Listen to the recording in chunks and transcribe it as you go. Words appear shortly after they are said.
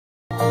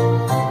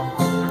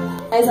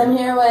guys, I'm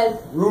here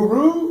with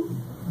Ruru,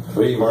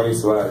 Lee Money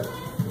Swag,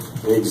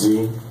 Big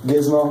Z,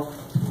 Gizmo,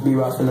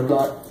 B-Rock from the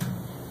block.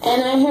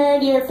 and I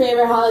heard your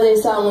favorite holiday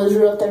song was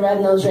Rudolph the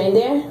Red-Nosed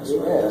Reindeer. Yeah,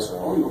 that's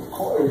right. Of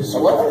course.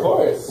 What? Of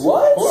course.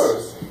 What? Of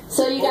course.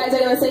 So you guys are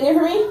gonna sing it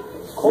for me?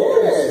 Of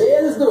course. Yeah,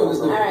 let's do it. Let's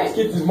do it. All right. Let's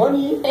get this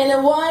money. In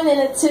a 1, in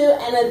a 2,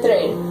 and a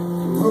 3.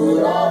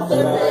 Rudolph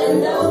the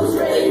Red-Nosed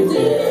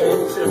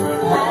Reindeer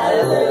had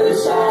a little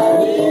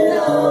shiny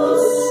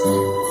nose.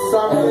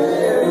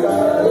 Something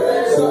about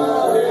it,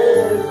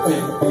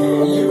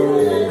 you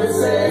didn't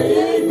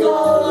say it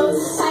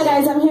goes. Hi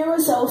guys, I'm here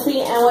with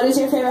Sophie, and what is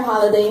your favorite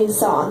holiday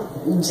song?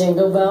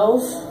 Jingle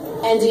bells?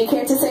 And do you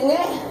care to sing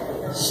it?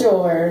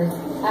 Sure.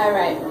 All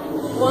right.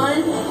 1,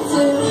 2, 3.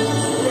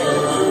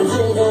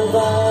 Jingle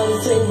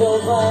bells, jingle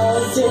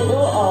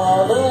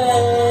all the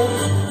way.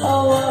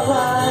 Oh, what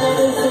fun it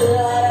is to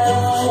ride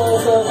along.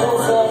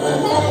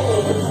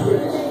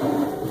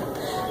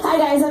 Hi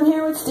guys, I'm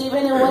here with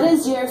Steven, and what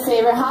is your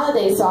favorite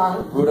holiday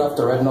song? Rudolph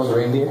the Red-Nosed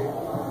Reindeer.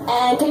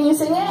 And can you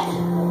sing it?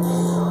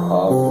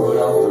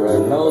 Rudolph the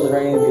Red-Nosed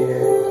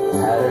Reindeer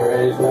had a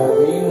red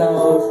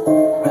nose,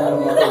 had a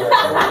mother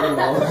red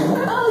nose.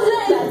 Oh,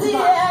 reindeer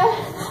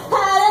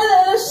had a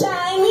little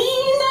shiny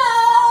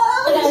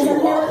nose. Hi guys, I'm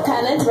here with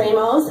Kenneth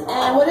Ramos,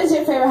 and what is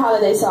your favorite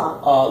holiday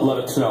song? Let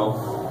It Snow.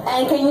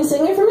 And can you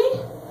sing it for me?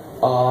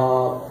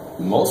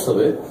 Most of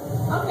it.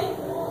 Okay.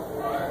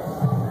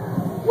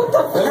 What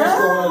the fuck? There's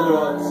the weather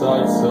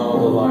outside, so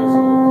the lights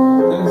go.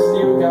 Then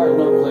Steve got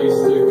no place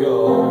to go.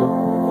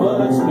 Let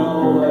it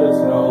snow, let it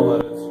snow,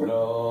 let it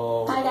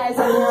snow. Hi guys,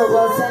 I'm here with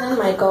Wilson and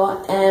Michael,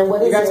 and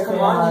what is your favorite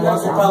holiday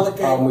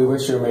song? We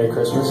wish you a Merry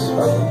Christmas.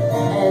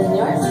 And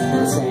yours?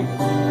 The same.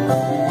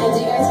 And do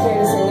you guys care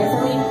to sing it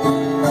for me?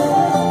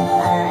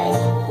 Alright.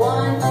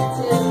 1,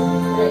 2,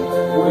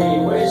 3. We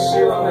wish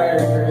you a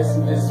Merry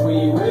Christmas.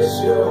 We wish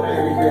you a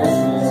Merry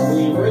Christmas.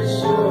 We wish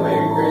you a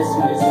Merry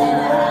Christmas and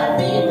a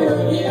Happy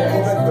New Year.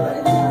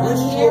 I'm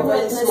here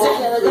with Mr.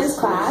 Gilligan's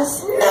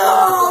class.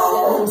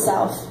 No!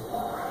 Himself.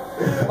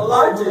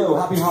 Hello,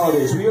 happy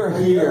holidays. We are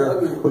here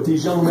with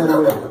these young men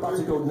who are about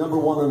to go #1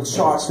 on the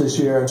charts this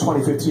year in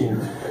 2015.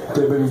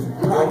 They've been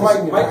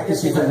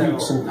practicing for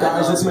weeks, and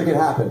guys, let's make it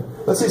happen.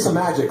 Let's say some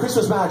magic,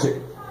 Christmas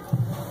magic.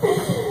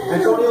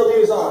 Antonio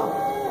Liaison.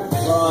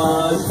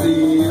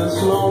 See the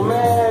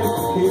snowman,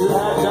 he's a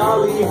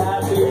jolly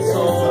happy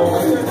soul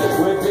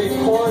with a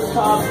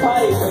corncob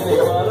pipe and a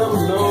bottom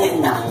nose.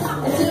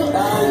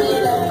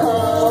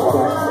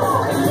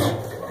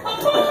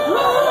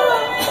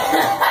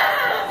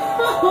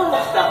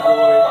 Stop, boy.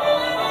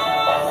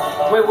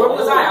 Wait, where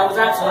was I? I was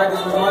absent, right?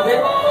 This was Monday?